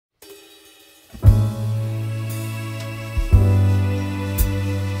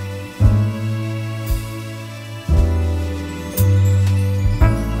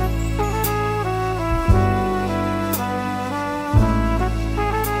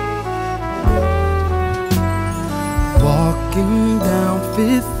Walking down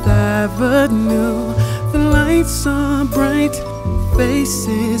Fifth Avenue, the lights are bright,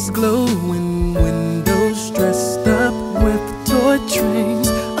 faces glowing, windows dressed up with toy trains,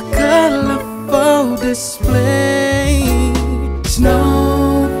 a colorful display.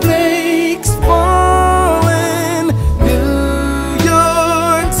 Snowflakes falling, New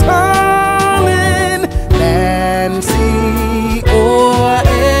York's calling, land, sea, or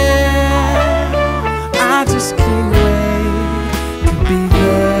air. I just can't wait to be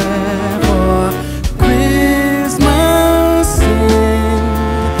there for Christmas in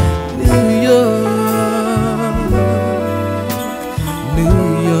New York, New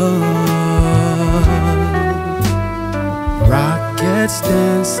York. Rockets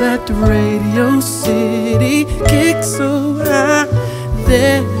dance at the Radio City, kick so high,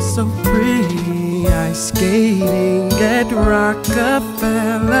 they're so pretty. Ice skating at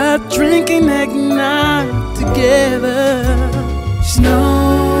Rockefeller, drinking eggnog together.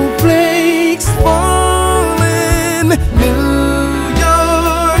 Snowflakes falling, New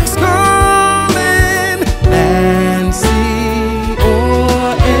York's calling, land, sea,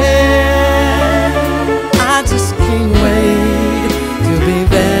 or air. I just can't wait to be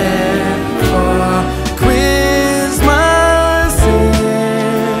there for Christmas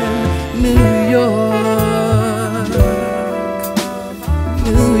in New York,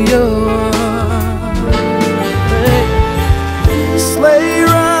 New York. Sleigh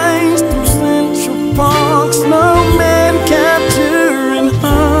rides through Central Park, snowmen capturing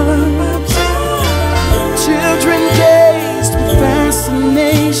hearts. Children gaze with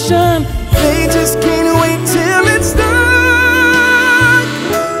fascination, they just can't wait till it's dark.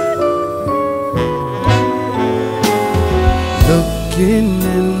 Looking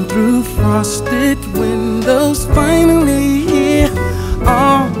in through frosted windows, finally here,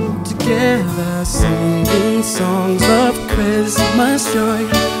 all together, singing songs of Christmas joy.